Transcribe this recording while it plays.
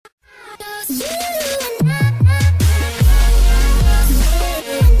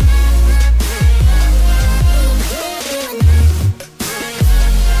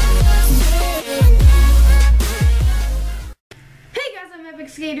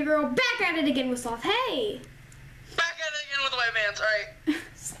Skater girl, back at it again with Sloth. Hey! Back at it again with the white vans, alright.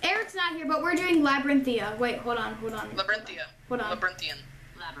 Eric's not here, but we're doing Labyrinthia. Wait, hold on. Labyrinthia. Hold on. Labyrinthian.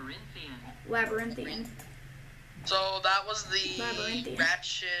 Labyrinthine. So that was the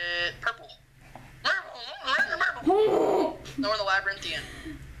ratchet purple. No, we're the Labyrinthian.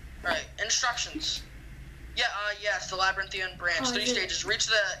 Alright, instructions. Yeah, yes, the Labyrinthian branch. 3 stages. Reach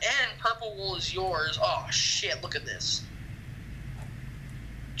the end, purple wool is yours. Oh shit, look at this.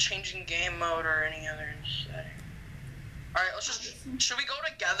 Changing game mode or any other setting. Alright, let's just, should we go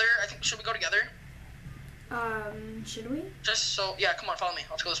together? Should we go together? Should we? Just so, yeah, come on, follow me.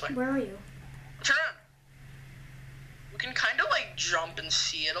 Let's go this way. Where are you? Turn around. We can kind of like jump and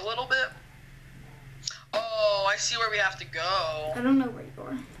see it a little bit. Oh, I see where we have to go. I don't know where you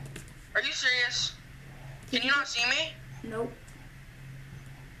are. Are you serious? Can you not see me? Nope.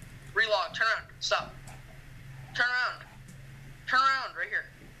 Relog, turn around, stop. Turn around. Turn around, right here.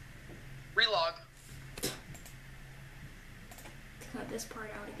 Relog. Cut this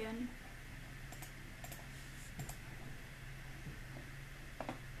part out again.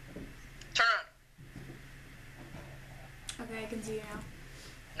 Turn around. Okay, I can see you now.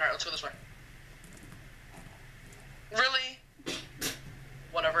 Alright, let's go this way. Really?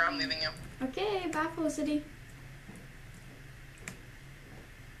 Whatever, I'm leaving you. Okay, bye, Felicity.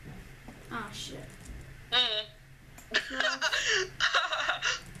 Oh, shit.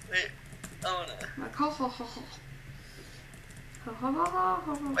 Wait, I wanna. Like, ho ho ho ho. Ho ho ho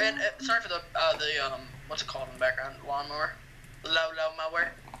ho ho. And sorry for the what's it called in the background? Lawnmower. Low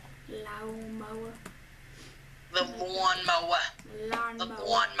mower. Lawnmower. The lawnmower. The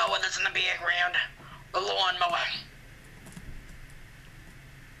lawnmower that's in the background. The lawnmower.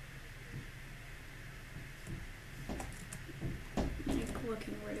 Like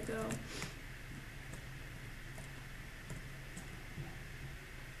looking where to go.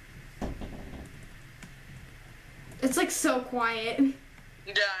 It's like so quiet. Yeah,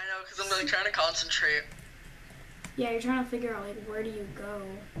 I know, because I'm like trying to concentrate. Yeah, you're trying to figure out like where do you go?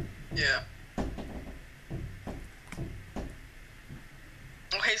 Yeah.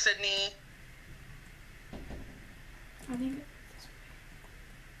 Oh, hey, Sydney. I think it's this way.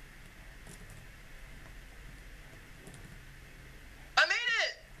 I made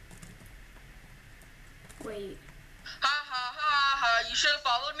it! Wait. Ha ha ha ha, you should have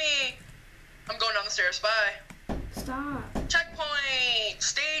followed me. I'm going down the stairs, bye. Stop. Checkpoint!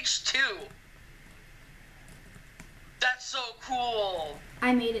 Stage 2. That's so cool.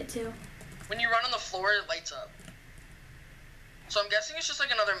 I made it too. When you run on the floor, it lights up. So I'm guessing it's just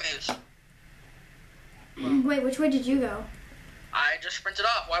like another maze. Wait, which way did you go? I just sprinted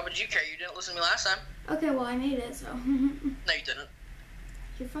off. Why would you care? You didn't listen to me last time. Okay, well I made it, so. No, you didn't.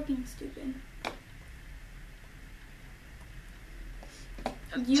 You're fucking stupid.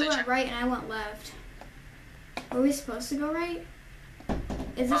 You went right and I went left. Were we supposed to go right?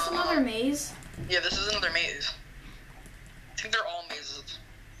 Is this another maze? Yeah, this is another maze. I think they're all mazes.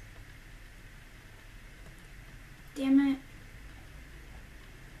 Damn it.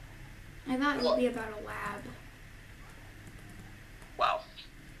 I thought it would be about a lab. Wow.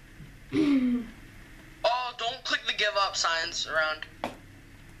 Oh, don't click the give up signs around.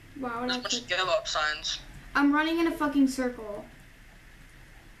 Wow, There's a bunch of give up signs. I'm running in a fucking circle.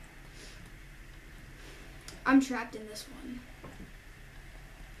 I'm trapped in this one.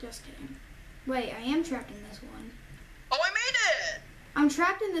 Just kidding. Wait, I am trapped in this one. Oh, I made it! I'm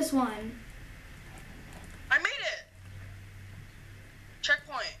trapped in this one. I made it!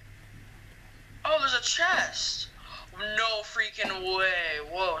 Checkpoint. Oh, there's a chest. No freaking way.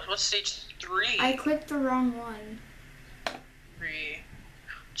 Whoa, what's stage 3? I clicked the wrong one. 3,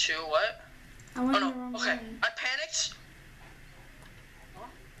 2, what? I went oh, the wrong no, okay. one. I panicked. Huh?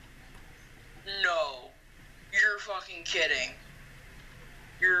 No. You're fucking kidding.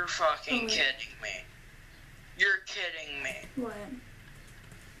 You're fucking kidding me. You're kidding me. What?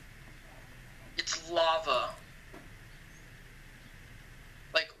 It's lava.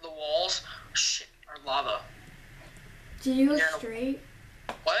 Like, the walls, shit, are lava. Did you go straight?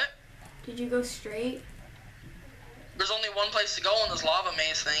 What? Did you go straight? There's only one place to go in this lava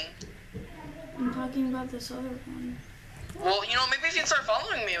maze thing. I'm talking about this other one. Well, you know, maybe if you start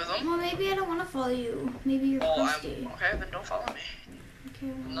following me with them. Well, maybe I don't want to follow you. Maybe you're thirsty. Okay, then don't follow me. Okay,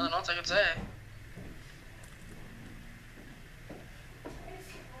 well. Nothing else I can say.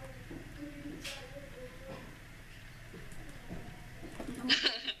 No.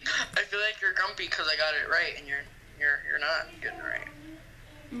 I feel like you're grumpy because I got it right and you're not getting it right.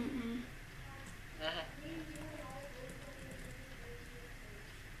 Mm-mm. Mhm.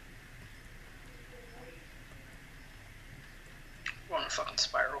 We're on a fucking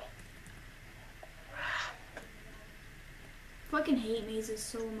spiral. Fucking hate mazes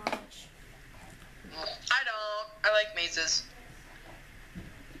so much. I don't. I like mazes.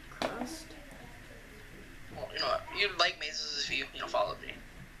 Crust. Well, you know what? You'd like mazes if you followed me.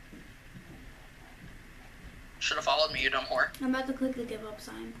 Should have followed me, you dumb whore. I'm about to click the give up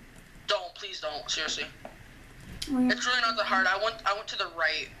sign. Don't, please don't. Seriously. Oh, yeah. It's really not that hard. I went to the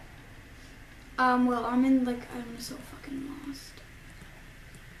right. Well, I'm so fucking lost.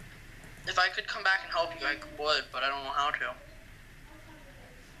 If I could come back and help you, I would, but I don't know how to.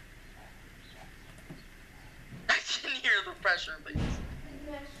 I can hear the pressure, please.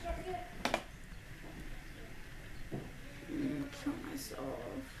 Kill myself.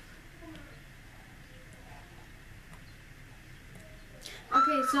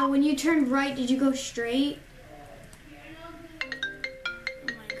 Okay, so when you turned right, did you go straight? Oh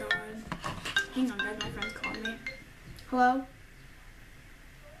my god. Hang on, guys, my friend's calling me. Hello?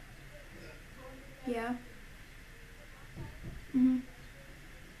 Yeah?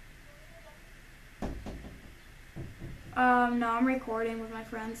 No, I'm recording with my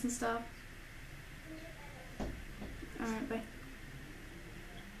friends and stuff. Alright, bye.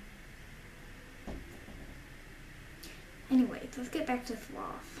 Anyway, let's get back to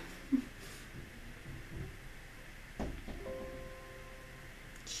Sloth.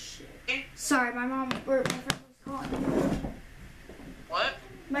 Shit. Sorry, my friend was calling me. What?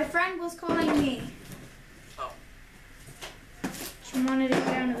 My friend was calling me. Oh. She wanted to go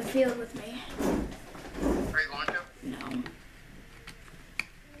down to the field with me. Are you going to? No.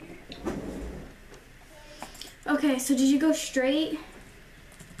 Okay, so did you go straight?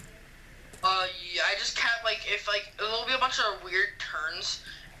 Yeah, I just kept, there'll be a bunch of weird turns,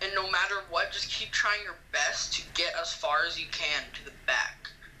 and no matter what, just keep trying your best to get as far as you can to the back.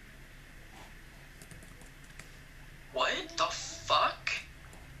 What the fuck?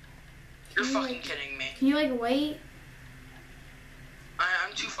 You're fucking kidding me. Can you, wait?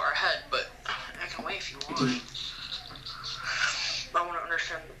 I'm too far ahead, but I can wait if you want. I want to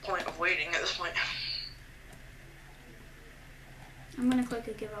understand the point of waiting at this point. I'm gonna click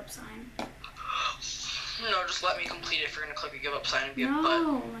a give up sign. No, just let me complete it if you're gonna click a give up sign and be a butt.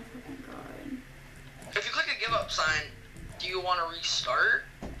 No, my fucking god. If you click a give up sign, do you want to restart?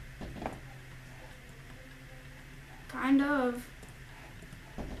 Kind of.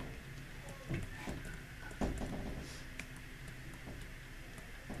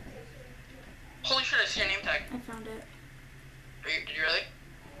 Holy shit, I see your name tag. I found it. Did you really?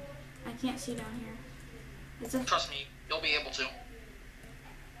 I can't see down here. It's a Trust me, you'll be able to.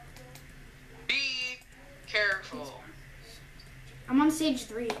 Be careful. I'm on stage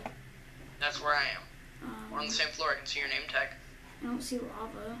 3. That's where I am. We're on the same floor. I can see your name tag. I don't see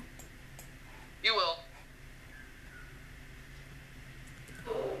lava. You will.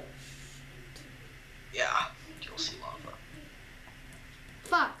 Yeah, you'll see lava.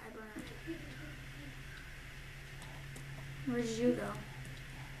 Fuck, I burned. Where did you go?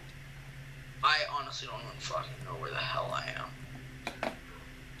 I honestly don't even fucking know where the hell I am.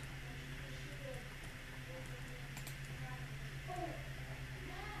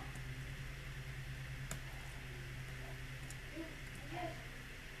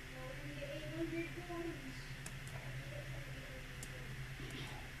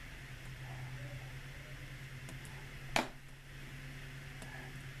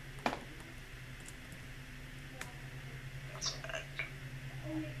 That's bad. I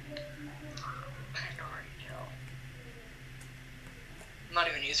can already tell. I'm not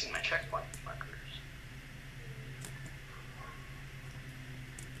even using my checkpoint markers.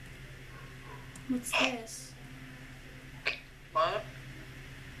 What's this? What?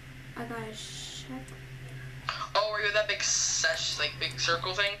 I gotta check. Oh, were you at that big big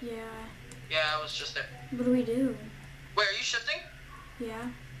circle thing? Yeah. Yeah, I was just there. What do we do? Wait, are you shifting?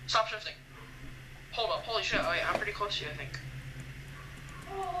 Yeah. Stop shifting. Hold up, holy shit, wait, I'm pretty close to you, I think.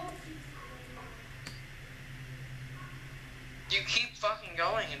 You keep fucking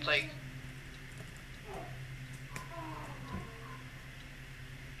going, it's like...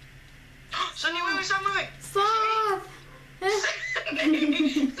 Sunny, wait, stop moving! Sloth!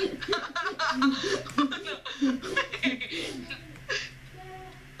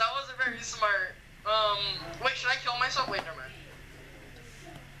 That wasn't very smart. Wait, should I kill myself? Wait, never mind.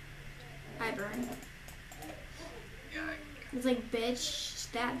 I burned. Yeah, It's like,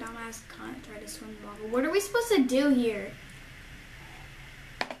 bitch, that dumbass cunt tried to swim in lava. What are we supposed to do here?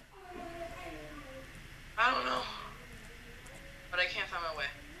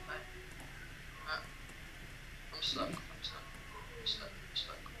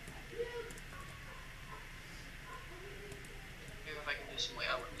 some way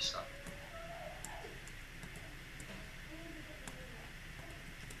out of this stuff.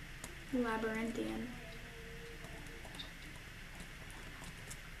 Labyrinthian.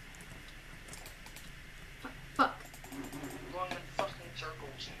 Fuck. I'm going in fucking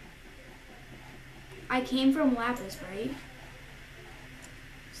circles. I came from Lapis, right?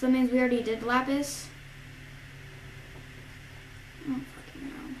 So that means we already did Lapis? I don't fucking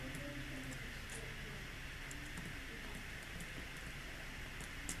know.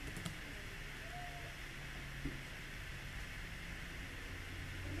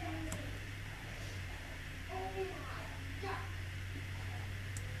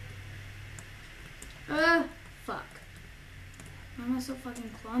 Fuck. Why am I so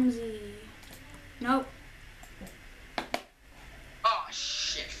fucking clumsy? Nope. Oh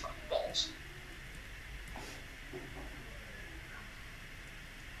shit, fuck balls.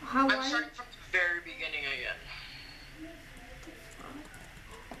 How I'm starting from the very beginning again.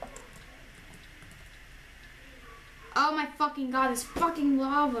 Oh my fucking god, this fucking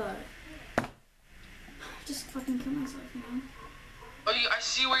lava. Just fucking kill myself, you know? Oh, I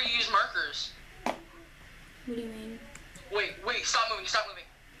see where you use markers. What do you mean? Wait, stop moving.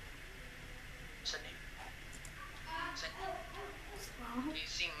 Sydney. Sloth? Do you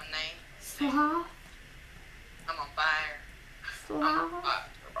see my name? Sloth? I'm on fire. Sloth? I'm on fire.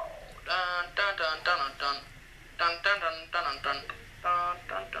 Dun dun dun dun dun dun dun dun dun dun dun dun dun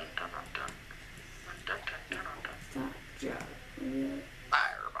dun dun dun dun dun dun. Stop, drop.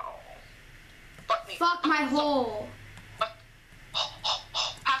 Fireball. Fuck me. Fuck my hole. Fuck.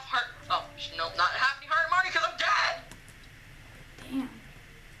 Half heart. Oh, no, not half heart, Marty, because I'm dead. Damn.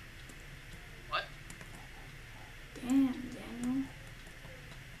 What? Damn, Daniel.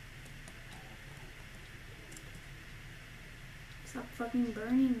 Stop fucking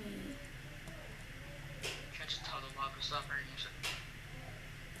burning me. Can't just tell the lava to stop burning you.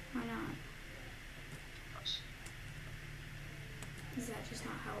 Why not? Is that just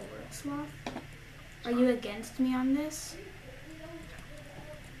not how it works, Sloth? Are you against me on this?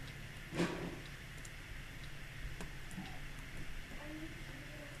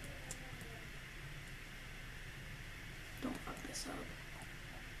 Don't fuck this up.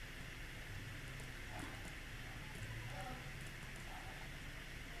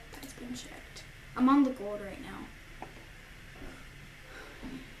 That's been checked. I'm on the gold right now.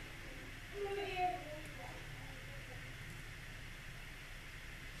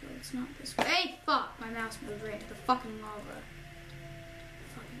 So it's not this way. Hey, fuck! My mouse moved right into the fucking lava.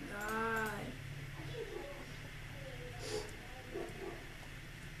 Fucking god.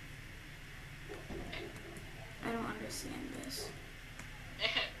 I don't understand this.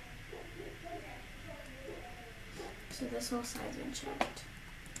 So this whole side's been checked.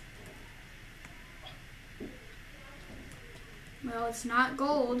 Well, it's not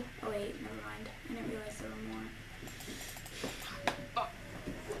gold. Oh wait, never mind. I didn't realize there were more.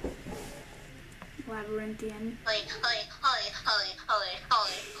 Labyrinthian. I'm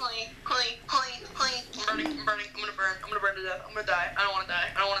burning. I'm gonna burn. I'm gonna burn to death. I'm gonna die. I don't wanna die.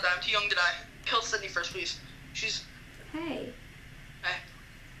 I'm too young to die. Kill Sydney first, please. She's. Hey. Hey.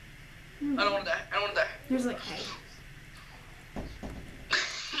 I don't wanna die. There's like, hey.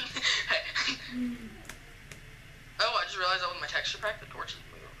 Hey. Oh, I just realized that with my texture pack, the torch is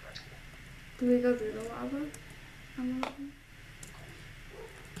moving. That's cool. Do we go through the lava?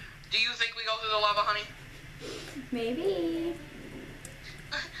 Do you think we go through the lava, honey? Maybe.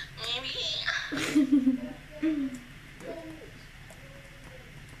 Maybe.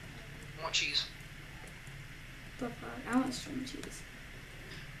 I want cheese. The fuck? I want string cheese.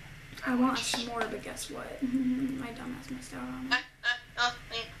 I want a s'more, but guess what? My dumbass missed out on it.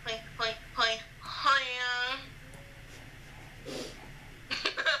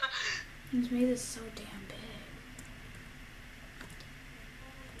 He's made this so damn big.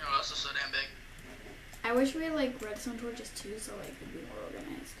 You know what else is so damn big? I wish we had like redstone torches too, so like it'd be more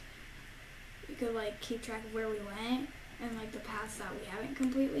organized. We could like keep track of where we went and like the paths that we haven't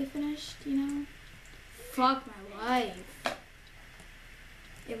completely finished, you know? Fuck my life.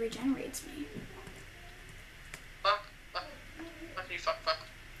 It regenerates me. Fuck. Fuck.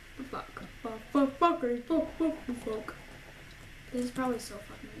 This is probably so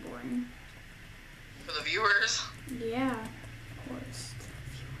fucking boring. For the viewers. Yeah, of course.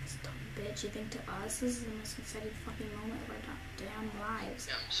 Viewers, dumb bitch. You think to us this is the most exciting fucking moment of our damn lives?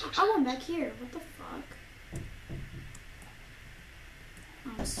 Yeah, I'm so excited. Oh, I'm back here. What the fuck?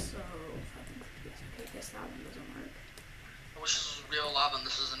 I'm so fucking confused. Okay, I guess that one doesn't work. I wish this was real lava and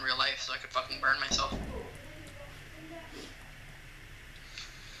this is in real life so I could fucking burn myself.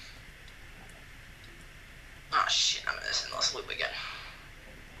 Ah, shit, I'm in this endless loop again.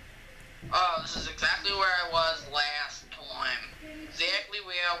 Oh, this is exactly where I was last time. Exactly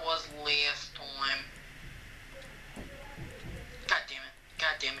where I was last time. God damn it.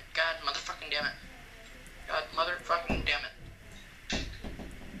 God damn it. God motherfucking damn it. God motherfucking damn it.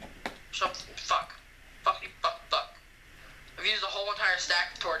 Shut fuck. Fuck you, fuck, fuck. I've used a whole entire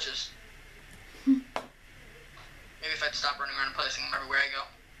stack of torches. Maybe if I'd stop running around and placing them everywhere I go.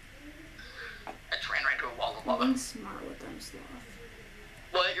 I just ran right into a wall of lava. Being smart with them, Sloth.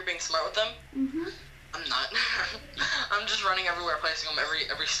 What? You're being smart with them? Mm-hmm. I'm not. I'm just running everywhere, placing them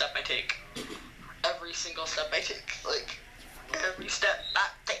every step I take. Every single step I take. Like, every step I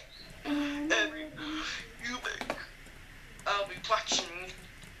take. Every you make. I'll be watching.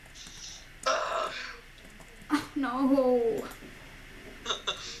 Oh, no.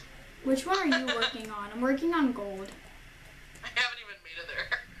 Which one are you working on? I'm working on gold. I haven't even made it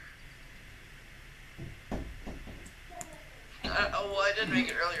there. Oh, well, I did make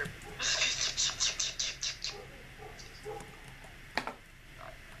it earlier.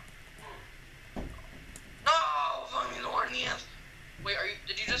 No, fucking Lord, yes. Wait,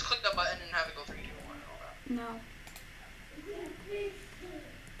 did you just click that button and have it go 3, 2, 1 and all that? No.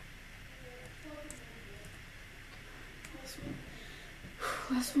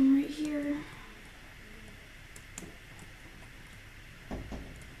 Last one right here.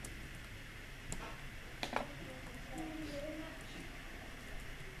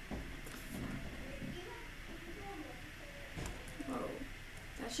 Whoa,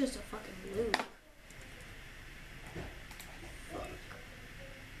 that's just a fucking loop.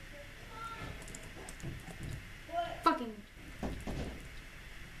 Fucking.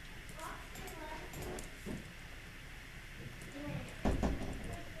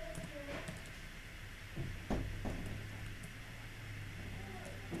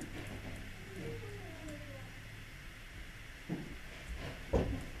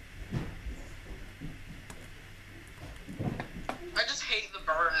 I just hate the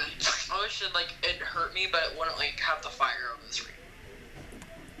burn. I wish it hurt me, but it wouldn't like have the fire over the screen.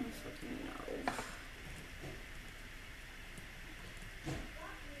 I fucking know.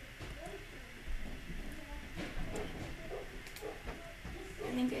 I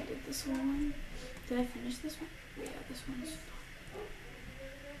think I did this one. Did I finish this one? Yeah, this one's done.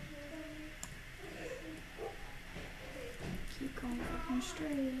 Keep going fucking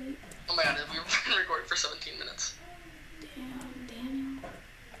straight. Oh my god, we've been recording for 17 minutes. Damn, Daniel.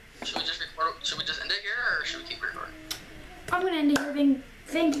 Should we just record? Should we just end it here, or should we keep recording? I'm gonna end it here.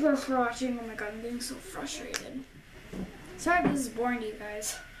 Thank you for watching. Oh my god, I'm getting so frustrated. Sorry if this is boring to you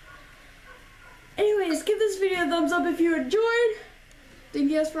guys. Anyways, give this video a thumbs up if you enjoyed. Thank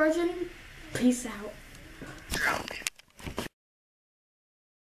you guys for watching. Peace out.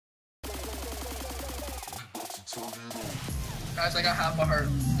 Guys, I got half a heart.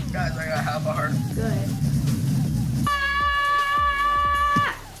 Guys, I got half a heart. Good.